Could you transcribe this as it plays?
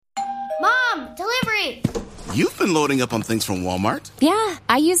Hurry! You've been loading up on things from Walmart. Yeah,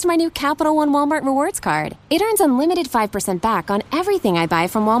 I used my new Capital One Walmart Rewards card. It earns unlimited 5% back on everything I buy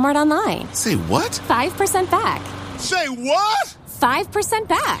from Walmart online. Say what? 5% back. Say what? 5%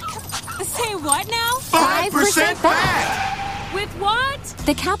 back. Say what now? 5% back! With what?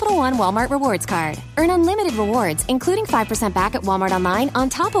 The Capital One Walmart Rewards card. Earn unlimited rewards, including 5% back at Walmart online on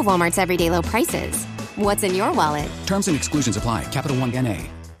top of Walmart's everyday low prices. What's in your wallet? Terms and exclusions apply. Capital One N.A.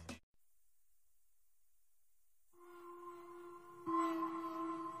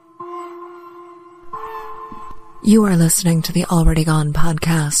 You are listening to the Already Gone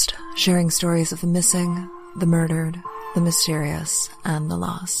podcast, sharing stories of the missing, the murdered, the mysterious, and the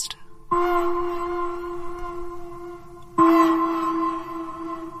lost.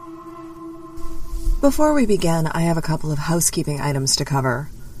 Before we begin, I have a couple of housekeeping items to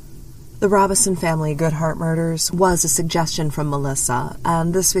cover. The Robison family Goodhart murders was a suggestion from Melissa,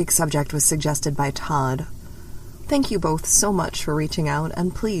 and this week's subject was suggested by Todd. Thank you both so much for reaching out,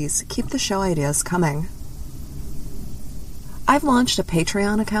 and please keep the show ideas coming. I've launched a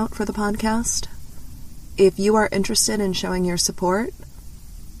Patreon account for the podcast. If you are interested in showing your support,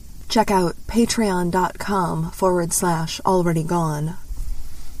 check out patreon.com/alreadygone.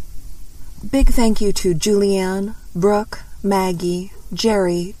 Big thank you to Julianne, Brooke, Maggie,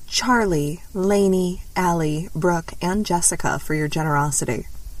 Jerry, Charlie, Lainey, Allie, Brooke, and Jessica for your generosity.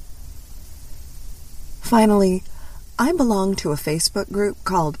 Finally, I belong to a Facebook group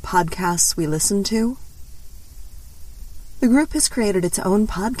called Podcasts We Listen To. The group has created its own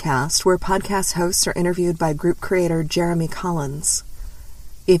podcast where podcast hosts are interviewed by group creator Jeremy Collins.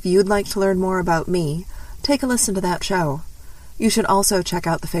 If you'd like to learn more about me, take a listen to that show. You should also check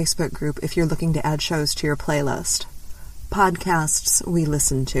out the Facebook group if you're looking to add shows to your playlist. Podcasts We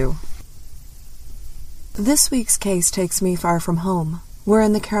Listen To. This week's case takes me far from home. We're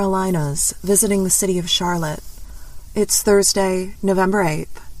in the Carolinas, visiting the city of Charlotte. It's Thursday, November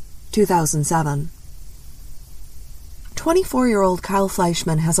 8th, 2007. 24-year-old Kyle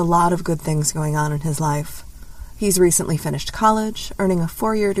Fleischmann has a lot of good things going on in his life. He's recently finished college, earning a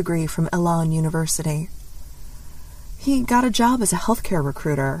 4-year degree from Elon University. He got a job as a healthcare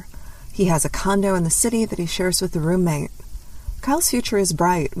recruiter. He has a condo in the city that he shares with a roommate. Kyle's future is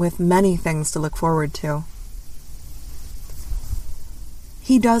bright, with many things to look forward to.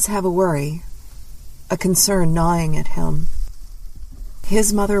 He does have a worry, a concern gnawing at him.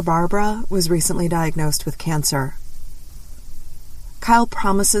 His mother, Barbara, was recently diagnosed with cancer. Kyle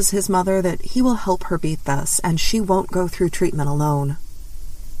promises his mother that he will help her beat this, and she won't go through treatment alone.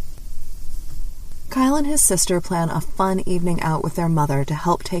 Kyle and his sister plan a fun evening out with their mother to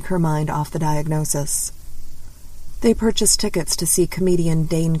help take her mind off the diagnosis. They purchase tickets to see comedian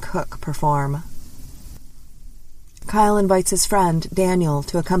Dane Cook perform. Kyle invites his friend, Daniel,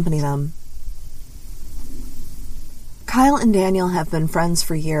 to accompany them. Kyle and Daniel have been friends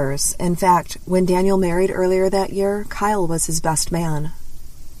for years. In fact, when Daniel married earlier that year, Kyle was his best man.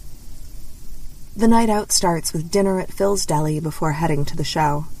 The night out starts with dinner at Phil's Deli before heading to the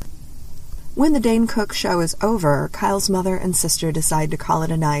show. When the Dane Cook show is over, Kyle's mother and sister decide to call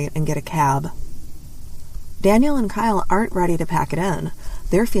it a night and get a cab. Daniel and Kyle aren't ready to pack it in.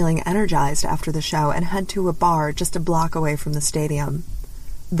 They're feeling energized after the show and head to a bar just a block away from the stadium,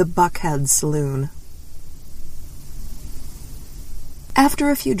 the Buckhead Saloon. After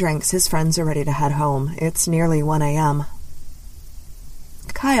a few drinks, his friends are ready to head home. It's nearly 1 a.m.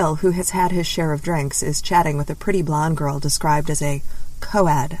 Kyle, who has had his share of drinks, is chatting with a pretty blonde girl described as a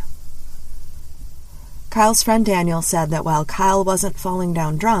co-ed. Kyle's friend Daniel said that while Kyle wasn't falling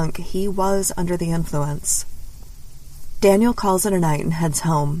down drunk, he was under the influence. Daniel calls it a night and heads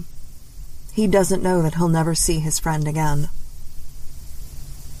home. He doesn't know that he'll never see his friend again.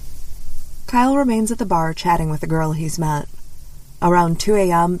 Kyle remains at the bar chatting with the girl he's met. Around 2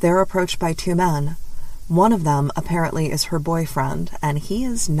 a.m., they're approached by 2 men. One of them apparently is her boyfriend, and he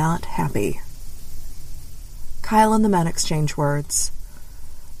is not happy. Kyle and the men exchange words.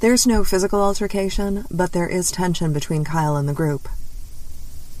 There's no physical altercation, but there is tension between Kyle and the group.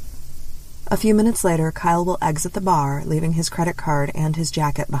 A few minutes later, Kyle will exit the bar, leaving his credit card and his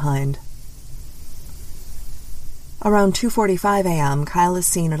jacket behind. Around 2:45 a.m., Kyle is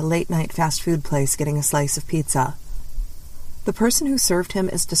seen at a late-night fast food place getting a slice of pizza. The person who served him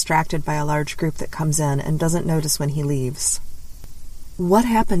is distracted by a large group that comes in and doesn't notice when he leaves. What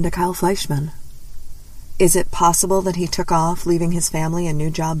happened to Kyle Fleischmann? Is it possible that he took off, leaving his family and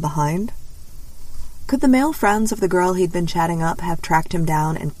new job behind? Could the male friends of the girl he'd been chatting up have tracked him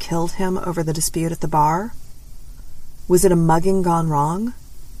down and killed him over the dispute at the bar? Was it a mugging gone wrong?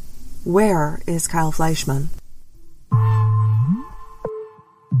 Where is Kyle Fleischmann?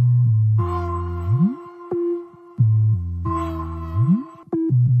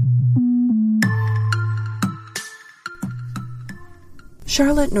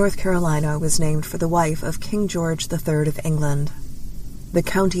 Charlotte, North Carolina was named for the wife of King George III of England. The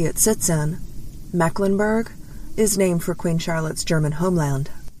county it sits in, Mecklenburg, is named for Queen Charlotte's German homeland.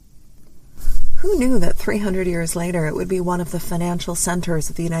 Who knew that 300 years later it would be one of the financial centers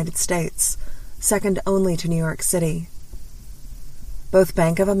of the United States, second only to New York City? Both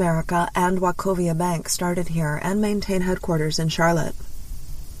Bank of America and Wachovia Bank started here and maintain headquarters in Charlotte.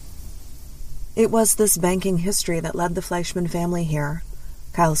 It was this banking history that led the Fleischmann family here.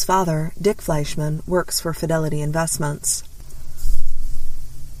 Kyle's father, Dick Fleischmann, works for Fidelity Investments.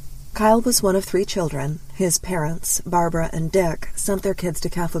 Kyle was one of 3 children. His parents, Barbara and Dick, sent their kids to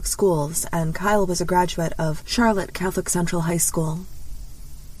Catholic schools, and Kyle was a graduate of Charlotte Catholic Central High School.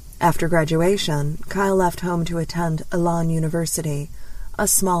 After graduation, Kyle left home to attend Elon University, a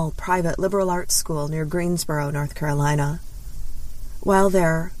small, private liberal arts school near Greensboro, North Carolina. While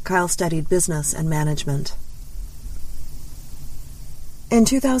there, Kyle studied business and management. In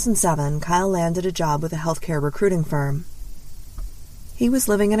 2007, Kyle landed a job with a healthcare recruiting firm. He was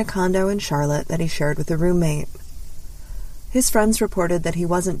living in a condo in Charlotte that he shared with a roommate. His friends reported that he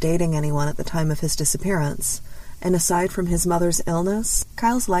wasn't dating anyone at the time of his disappearance, and aside from his mother's illness,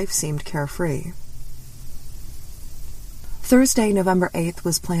 Kyle's life seemed carefree. Thursday, November 8th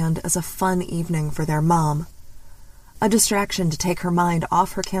was planned as a fun evening for their mom, a distraction to take her mind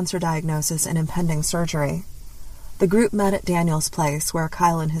off her cancer diagnosis and impending surgery. The group met at Daniel's place, where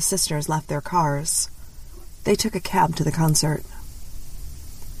Kyle and his sisters left their cars. They took a cab to the concert.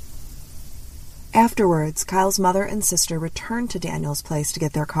 Afterwards, Kyle's mother and sister returned to Daniel's place to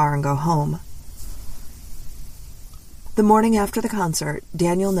get their car and go home. The morning after the concert,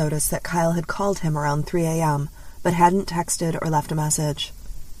 Daniel noticed that Kyle had called him around 3 a.m., but hadn't texted or left a message.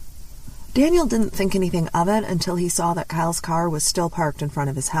 Daniel didn't think anything of it until he saw that Kyle's car was still parked in front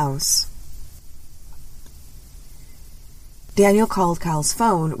of his house. Daniel called Kyle's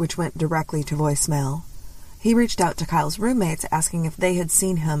phone, which went directly to voicemail. He reached out to Kyle's roommates asking if they had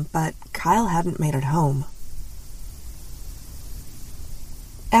seen him, but Kyle hadn't made it home.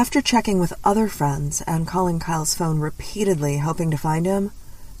 After checking with other friends and calling Kyle's phone repeatedly hoping to find him,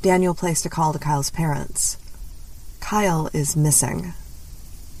 Daniel placed a call to Kyle's parents. Kyle is missing.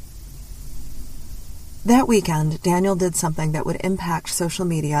 That weekend, Daniel did something that would impact social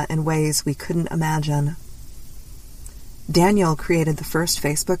media in ways we couldn't imagine. Daniel created the first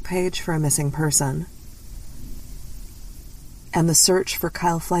Facebook page for a missing person. And the search for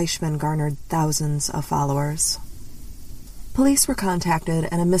Kyle Fleischmann garnered thousands of followers. Police were contacted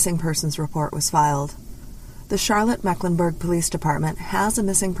and a missing persons report was filed. The Charlotte-Mecklenburg Police Department has a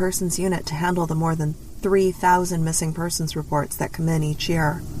missing persons unit to handle the more than 3,000 missing persons reports that come in each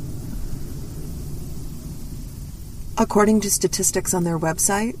year. According to statistics on their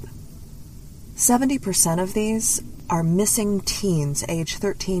website, 70% of these are missing teens aged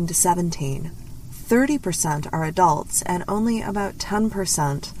 13 to 17. 30% are adults, and only about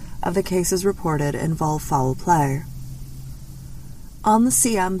 10% of the cases reported involve foul play. On the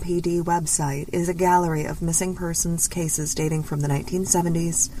CMPD website is a gallery of missing persons cases dating from the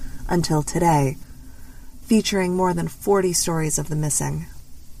 1970s until today, featuring more than 40 stories of the missing.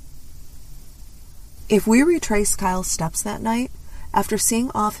 If we retrace Kyle's steps that night, after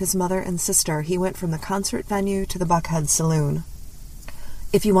seeing off his mother and sister, he went from the concert venue to the Buckhead Saloon.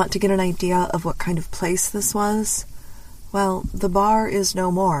 If you want to get an idea of what kind of place this was, well, the bar is no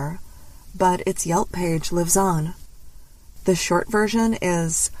more, but its Yelp page lives on. The short version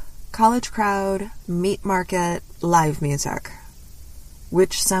is college crowd, meat market, live music,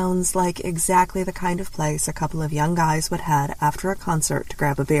 which sounds like exactly the kind of place a couple of young guys would head after a concert to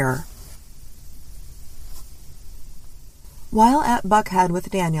grab a beer. While at Buckhead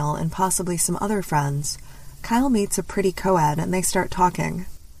with Daniel and possibly some other friends, Kyle meets a pretty co-ed and they start talking.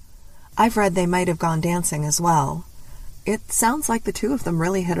 I've read they might have gone dancing as well. It sounds like the two of them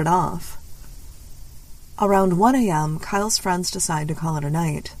really hit it off. Around 1 a.m., Kyle's friends decide to call it a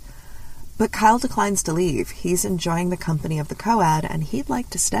night. But Kyle declines to leave. He's enjoying the company of the co-ed and he'd like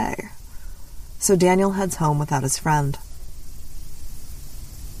to stay. So Daniel heads home without his friend.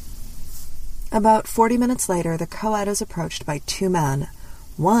 About 40 minutes later, the co-ed is approached by 2 men.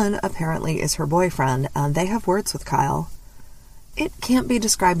 One apparently is her boyfriend, and they have words with Kyle. It can't be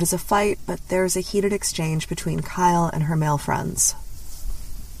described as a fight, but there's a heated exchange between Kyle and her male friends.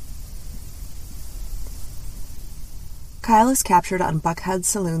 Kyle is captured on Buckhead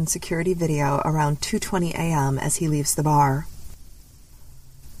Saloon security video around 2:20 a.m. as he leaves the bar.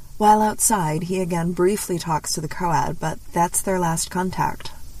 While outside, he again briefly talks to the co-ed, but that's their last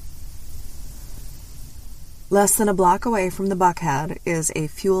contact. Less than a block away from the Buckhead is a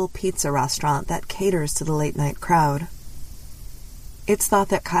Fuel Pizza restaurant that caters to the late-night crowd. It's thought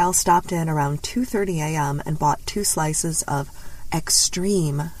that Kyle stopped in around 2:30 a.m. and bought 2 slices of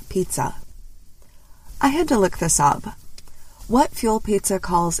extreme pizza. I had to look this up. What Fuel Pizza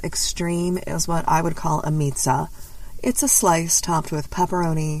calls extreme is what I would call a pizza. It's a slice topped with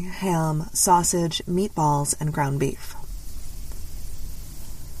pepperoni, ham, sausage, meatballs, and ground beef.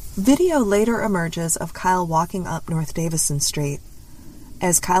 Video later emerges of Kyle walking up North Davison Street.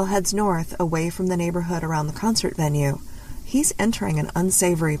 As Kyle heads north, away from the neighborhood around the concert venue, he's entering an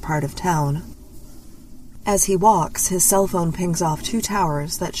unsavory part of town. As he walks, his cell phone pings off 2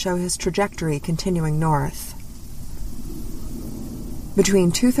 towers that show his trajectory continuing north.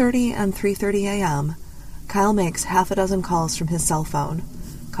 Between 2:30 and 3:30 a.m., Kyle makes half a dozen calls from his cell phone.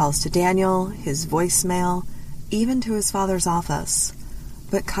 Calls to Daniel, his voicemail, even to his father's office.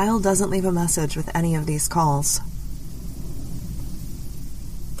 But Kyle doesn't leave a message with any of these calls.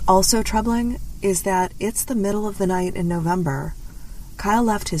 Also troubling is that it's the middle of the night in November. Kyle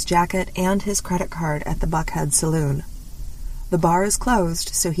left his jacket and his credit card at the Buckhead Saloon. The bar is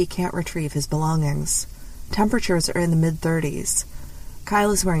closed, so he can't retrieve his belongings. Temperatures are in the mid-30s.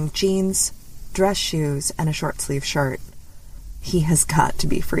 Kyle is wearing jeans, dress shoes, and a short-sleeve shirt. He has got to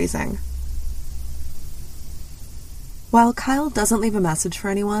be freezing. While Kyle doesn't leave a message for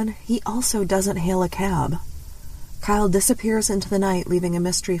anyone, he also doesn't hail a cab. Kyle disappears into the night, leaving a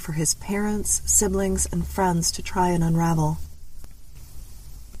mystery for his parents, siblings, and friends to try and unravel.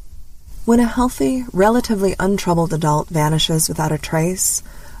 When a healthy, relatively untroubled adult vanishes without a trace,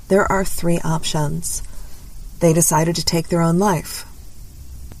 there are 3 options. They decided to take their own life.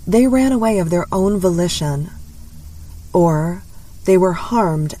 They ran away of their own volition. Or they were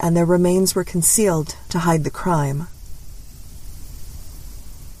harmed and their remains were concealed to hide the crime.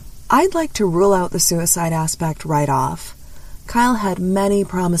 I'd like to rule out the suicide aspect right off. Kyle had many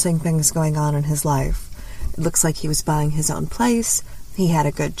promising things going on in his life. It looks like he was buying his own place, he had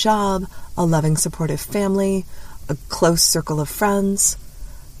a good job, a loving, supportive family, a close circle of friends.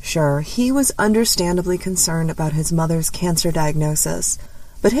 Sure, he was understandably concerned about his mother's cancer diagnosis,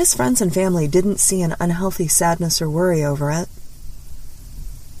 but his friends and family didn't see an unhealthy sadness or worry over it.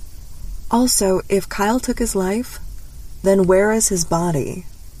 Also, if Kyle took his life, then where is his body?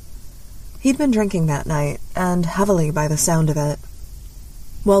 He'd been drinking that night, and heavily by the sound of it.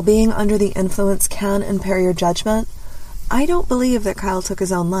 While being under the influence can impair your judgment, I don't believe that Kyle took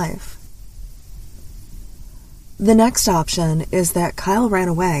his own life. The next option is that Kyle ran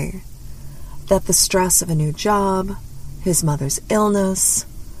away, that the stress of a new job, his mother's illness,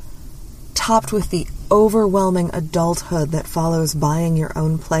 topped with the overwhelming adulthood that follows buying your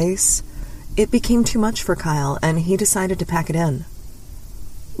own place, it became too much for Kyle, and he decided to pack it in.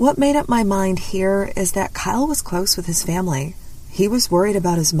 What made up my mind here is that Kyle was close with his family. He was worried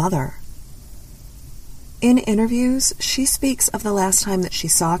about his mother. In interviews, she speaks of the last time that she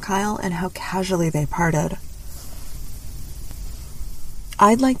saw Kyle and how casually they parted.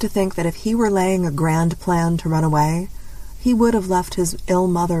 I'd like to think that if he were laying a grand plan to run away, he would have left his ill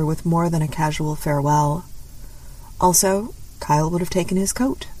mother with more than a casual farewell. Also, Kyle would have taken his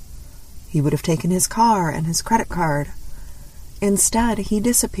coat. He would have taken his car and his credit card. Instead, he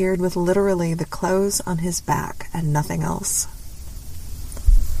disappeared with literally the clothes on his back and nothing else.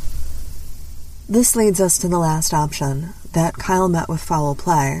 This leads us to the last option, that Kyle met with foul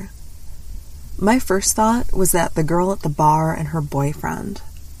play. My first thought was that the girl at the bar and her boyfriend.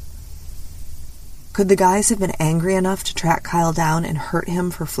 Could the guys have been angry enough to track Kyle down and hurt him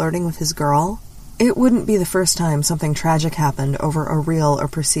for flirting with his girl? It wouldn't be the first time something tragic happened over a real or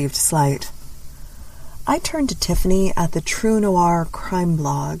perceived slight. I turned to Tiffany at the True Noir crime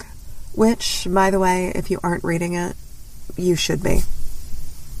blog, which, by the way, if you aren't reading it, you should be.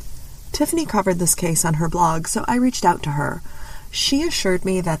 Tiffany covered this case on her blog, so I reached out to her. She assured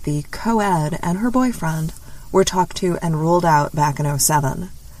me that the co-ed and her boyfriend were talked to and ruled out back in 2007.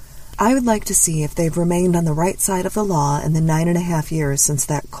 I would like to see if they've remained on the right side of the law in the 9.5 years since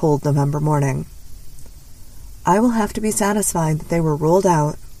that cold November morning. I will have to be satisfied that they were ruled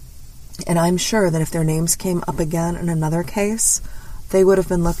out, and I'm sure that if their names came up again in another case, they would have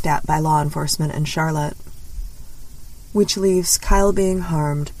been looked at by law enforcement in Charlotte. Which leaves Kyle being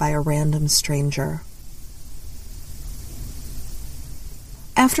harmed by a random stranger.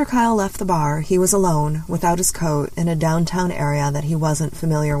 After Kyle left the bar, he was alone, without his coat, in a downtown area that he wasn't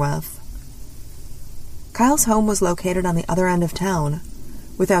familiar with. Kyle's home was located on the other end of town.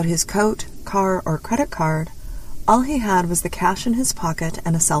 Without his coat, car, or credit card, all he had was the cash in his pocket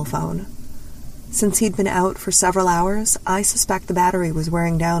and a cell phone. Since he'd been out for several hours, I suspect the battery was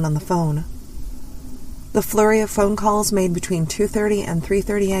wearing down on the phone. The flurry of phone calls made between 2:30 and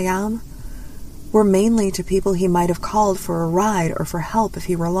 3:30 a.m. were mainly to people he might have called for a ride or for help if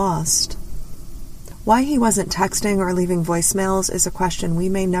he were lost. Why he wasn't texting or leaving voicemails is a question we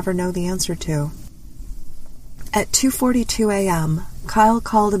may never know the answer to. At 2:42 a.m., Kyle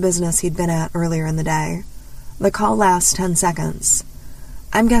called a business he'd been at earlier in the day. The call lasts 10 seconds.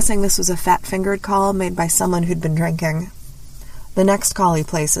 I'm guessing this was a fat-fingered call made by someone who'd been drinking. The next call he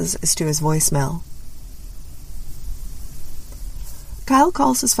places is to his voicemail. Kyle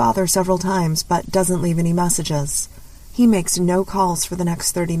calls his father several times but doesn't leave any messages. He makes no calls for the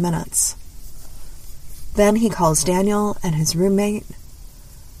next 30 minutes. Then he calls Daniel and his roommate.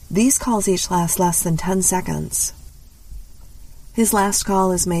 These calls each last less than 10 seconds. His last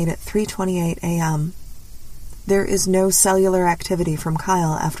call is made at 3:28 a.m. There is no cellular activity from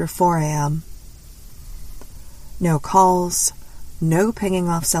Kyle after 4 a.m. No calls, no pinging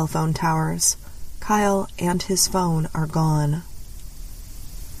off cell phone towers. Kyle and his phone are gone.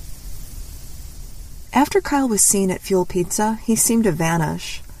 After Kyle was seen at Fuel Pizza, he seemed to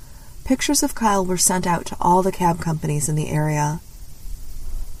vanish. Pictures of Kyle were sent out to all the cab companies in the area.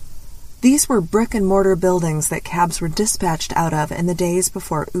 These were brick-and-mortar buildings that cabs were dispatched out of in the days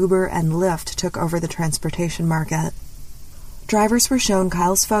before Uber and Lyft took over the transportation market. Drivers were shown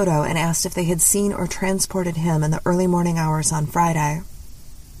Kyle's photo and asked if they had seen or transported him in the early morning hours on Friday.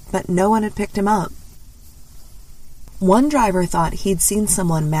 But no one had picked him up. One driver thought he'd seen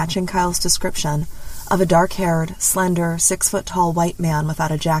someone matching Kyle's description of a dark-haired, slender, 6-foot-tall white man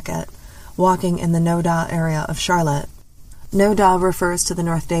without a jacket, walking in the Noda area of Charlotte. Noda refers to the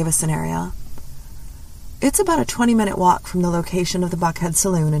North Davison area. It's about a 20-minute walk from the location of the Buckhead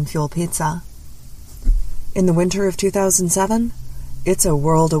Saloon and Fuel Pizza. In the winter of 2007, it's a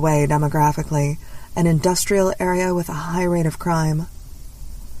world away demographically, an industrial area with a high rate of crime.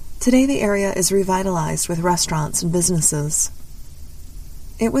 Today the area is revitalized with restaurants and businesses.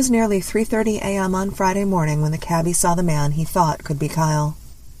 It was nearly 3:30 a.m. on Friday morning when the cabbie saw the man he thought could be Kyle.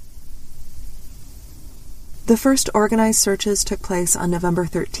 The first organized searches took place on November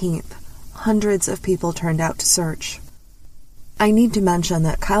 13th. Hundreds of people turned out to search. I need to mention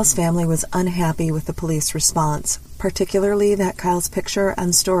that Kyle's family was unhappy with the police response, particularly that Kyle's picture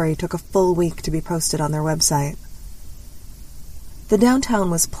and story took a full week to be posted on their website. The downtown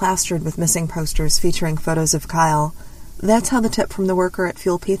was plastered with missing posters featuring photos of Kyle. That's how the tip from the worker at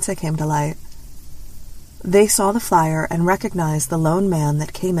Fuel Pizza came to light. They saw the flyer and recognized the lone man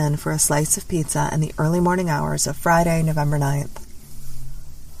that came in for a slice of pizza in the early morning hours of Friday, November 9th.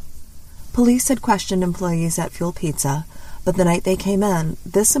 Police had questioned employees at Fuel Pizza, but the night they came in,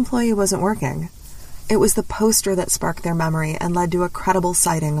 this employee wasn't working. It was the poster that sparked their memory and led to a credible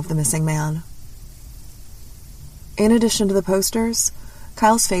sighting of the missing man. In addition to the posters,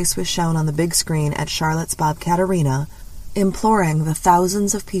 Kyle's face was shown on the big screen at Charlotte's Bobcat Arena, imploring the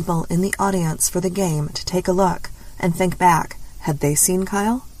thousands of people in the audience for the game to take a look and think back, had they seen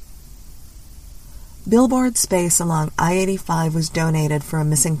Kyle? Billboard space along I-85 was donated for a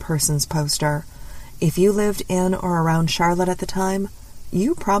missing persons poster. If you lived in or around Charlotte at the time,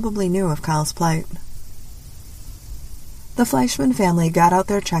 you probably knew of Kyle's plight. The Fleischmann family got out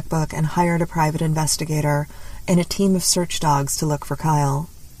their checkbook and hired a private investigator and a team of search dogs to look for Kyle.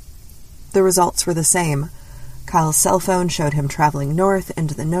 The results were the same. Kyle's cell phone showed him traveling north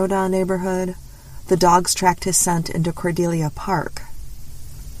into the Noda neighborhood. The dogs tracked his scent into Cordelia Park.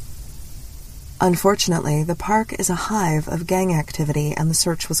 Unfortunately, the park is a hive of gang activity and the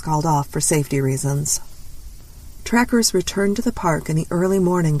search was called off for safety reasons. Trackers returned to the park in the early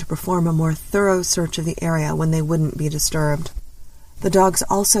morning to perform a more thorough search of the area when they wouldn't be disturbed. The dogs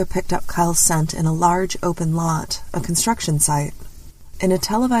also picked up Kyle's scent in a large open lot, a construction site. In a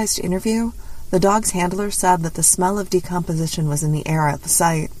televised interview, the dog's handler said that the smell of decomposition was in the air at the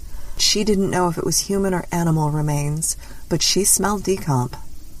site. She didn't know if it was human or animal remains, but she smelled decomp.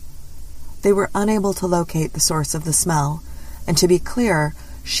 They were unable to locate the source of the smell, and to be clear,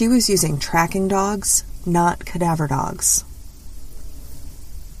 she was using tracking dogs, not cadaver dogs.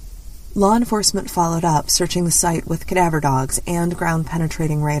 Law enforcement followed up, searching the site with cadaver dogs and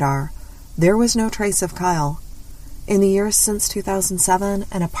ground-penetrating radar. There was no trace of Kyle. In the years since 2007,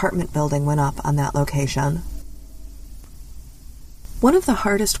 an apartment building went up on that location. One of the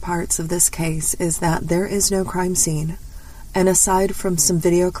hardest parts of this case is that there is no crime scene, and aside from some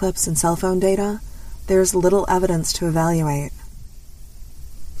video clips and cell phone data, there's little evidence to evaluate.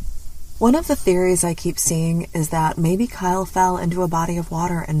 One of the theories I keep seeing is that maybe Kyle fell into a body of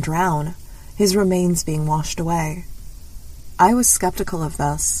water and drowned, his remains being washed away. I was skeptical of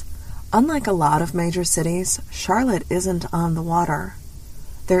this. Unlike a lot of major cities, Charlotte isn't on the water.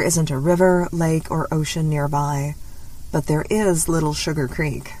 There isn't a river, lake, or ocean nearby, but there is Little Sugar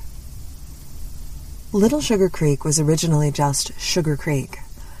Creek. Little Sugar Creek was originally just Sugar Creek,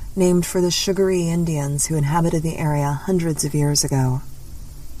 named for the Sugary Indians who inhabited the area hundreds of years ago.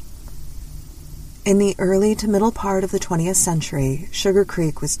 In the early to middle part of the 20th century, Sugar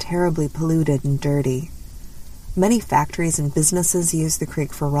Creek was terribly polluted and dirty. Many factories and businesses used the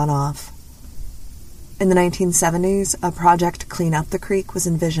creek for runoff. In the 1970s, a project to clean up the creek was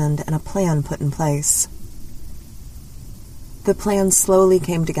envisioned and a plan put in place. The plan slowly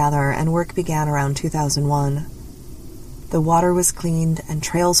came together and work began around 2001. The water was cleaned and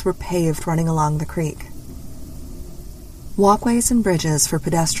trails were paved running along the creek. Walkways and bridges for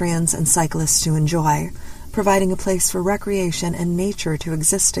pedestrians and cyclists to enjoy, providing a place for recreation and nature to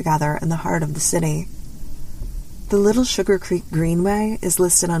exist together in the heart of the city. The Little Sugar Creek Greenway is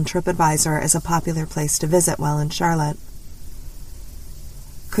listed on TripAdvisor as a popular place to visit while in Charlotte.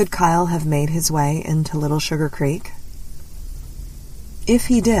 Could Kyle have made his way into Little Sugar Creek? If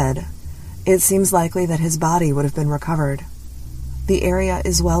he did, it seems likely that his body would have been recovered. The area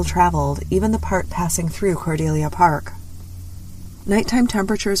is well traveled, even the part passing through Cordelia Park. Nighttime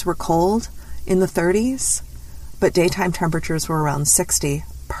temperatures were cold, in the 30s, but daytime temperatures were around 60,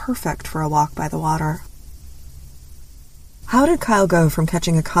 perfect for a walk by the water. How did Kyle go from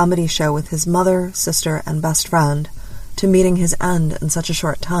catching a comedy show with his mother, sister, and best friend to meeting his end in such a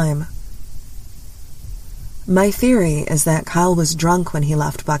short time? My theory is that Kyle was drunk when he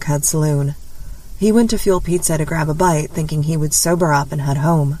left Buckhead Saloon. He went to Fuel Pizza to grab a bite, thinking he would sober up and head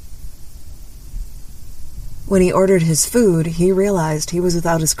home. When he ordered his food, he realized he was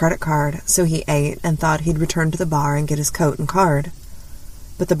without his credit card, so he ate and thought he'd return to the bar and get his coat and card.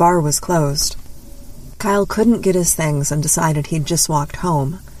 But the bar was closed. Kyle couldn't get his things and decided he'd just walked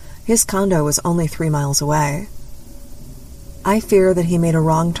home. His condo was only 3 miles away. I fear that he made a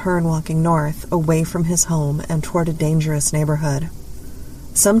wrong turn walking north, away from his home and toward a dangerous neighborhood.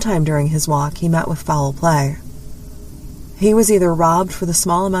 Sometime during his walk, he met with foul play. He was either robbed for the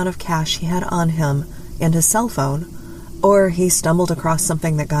small amount of cash he had on him and his cell phone, or he stumbled across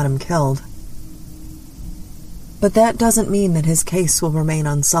something that got him killed. But that doesn't mean that his case will remain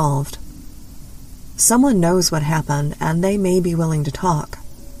unsolved. Someone knows what happened, and they may be willing to talk.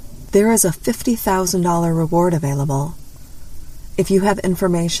 There is a $50,000 reward available. If you have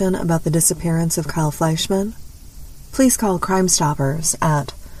information about the disappearance of Kyle Fleischmann, please call Crime Stoppers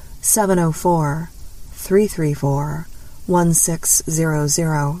at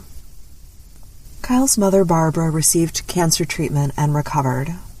 704-334-1600. Kyle's mother, Barbara, received cancer treatment and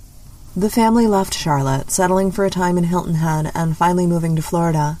recovered. The family left Charlotte, settling for a time in Hilton Head and finally moving to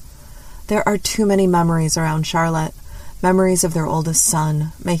Florida. There are too many memories around Charlotte, memories of their oldest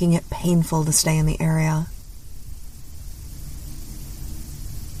son, making it painful to stay in the area.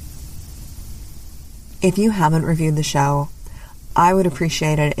 If you haven't reviewed the show, I would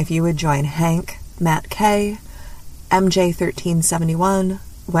appreciate it if you would join Hank, Matt K, MJ1371,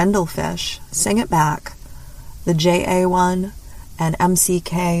 Wendell Fish, Sing It Back, the JA1, and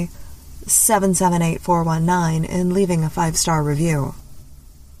MCK778419 in leaving a 5-star review.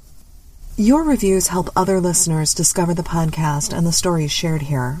 Your reviews help other listeners discover the podcast and the stories shared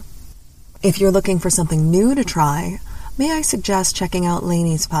here. If you're looking for something new to try, may I suggest checking out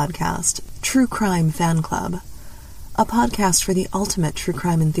Lainey's podcast, True Crime Fan Club, a podcast for the ultimate true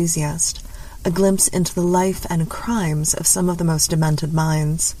crime enthusiast, a glimpse into the life and crimes of some of the most demented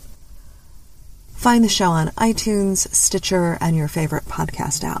minds. Find the show on iTunes, Stitcher, and your favorite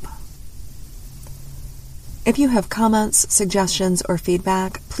podcast app. If you have comments, suggestions, or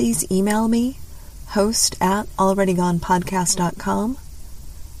feedback, please email me, host@alreadygonepodcast.com.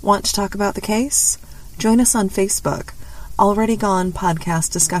 Want to talk about the case? Join us on Facebook, Already Gone Podcast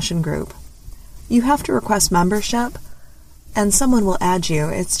Discussion Group. You have to request membership, and someone will add you.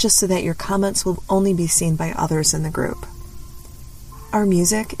 It's just so that your comments will only be seen by others in the group. Our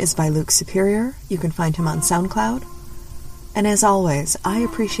music is by Luke Superior. You can find him on SoundCloud. And as always, I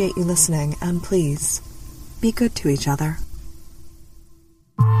appreciate you listening, and please, be good to each other.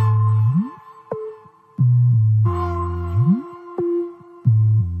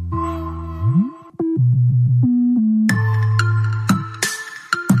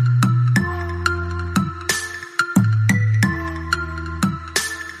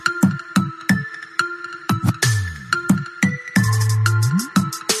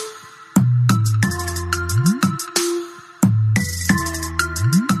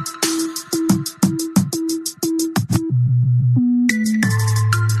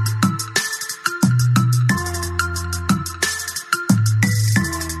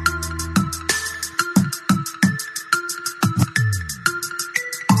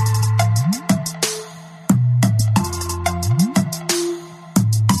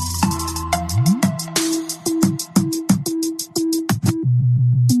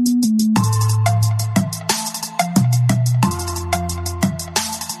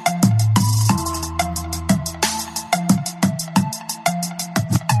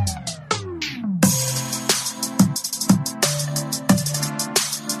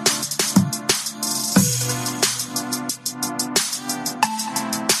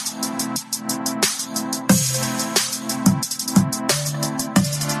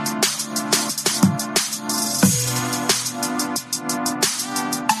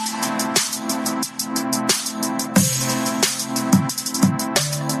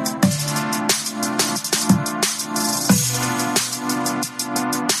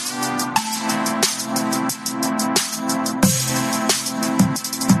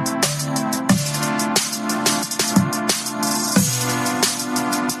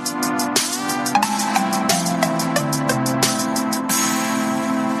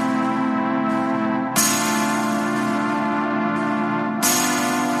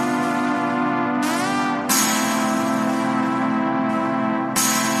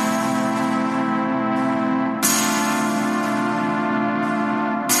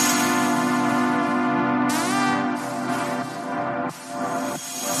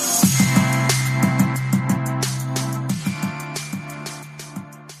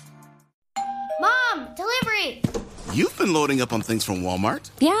 You've been loading up on things from Walmart.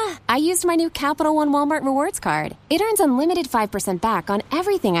 Yeah, I used my new Capital One Walmart Rewards card. It earns unlimited 5% back on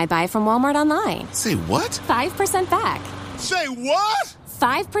everything I buy from Walmart online. Say what? 5% back. Say what?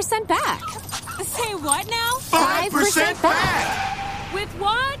 5% back. Say what now? 5% back! With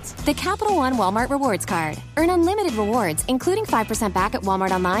what? The Capital One Walmart Rewards card. Earn unlimited rewards, including 5% back at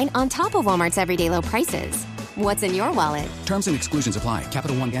Walmart online on top of Walmart's everyday low prices. What's in your wallet? Terms and exclusions apply.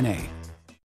 Capital One N.A.